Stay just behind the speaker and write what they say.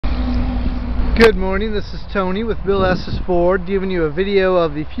Good morning, this is Tony with Bill Estes Ford, giving you a video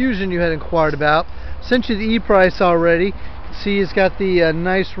of the Fusion you had inquired about. Sent you the e-price already. You can see it's got the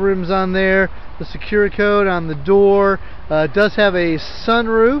nice rims on there, the security code on the door. It does have a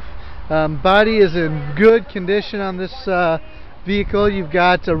sunroof. Body is in good condition on this vehicle. You've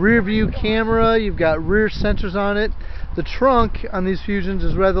got a rear view camera, you've got rear sensors on it. The trunk on these Fusions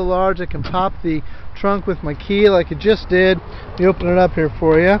is rather large. I can pop the trunk with my key like I just did. Let me open it up here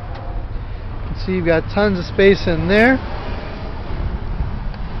for you. You can see you've got tons of space in there.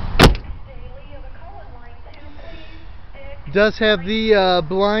 It does have the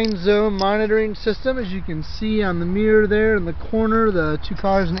blind zone monitoring system. As you can see on the mirror there in the corner, the two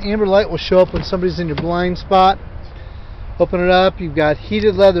colors and amber light will show up when somebody's in your blind spot. Open it up, you've got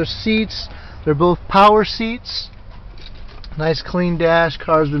heated leather seats. They're both power seats. Nice clean dash.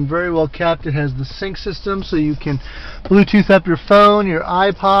 Car's been very well kept. It has the sync system so you can Bluetooth up your phone, your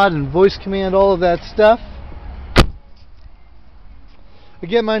iPod, and voice command all of that stuff.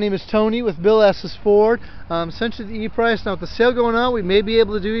 Again, my name is Tony with Bill Estes Ford. Sent you the e-price. Now with the sale going on, we may be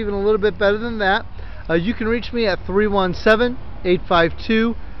able to do even a little bit better than that. You can reach me at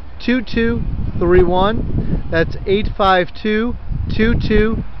 317-852-2231. That's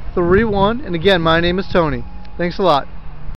 852-2231. And again, my name is Tony. Thanks a lot.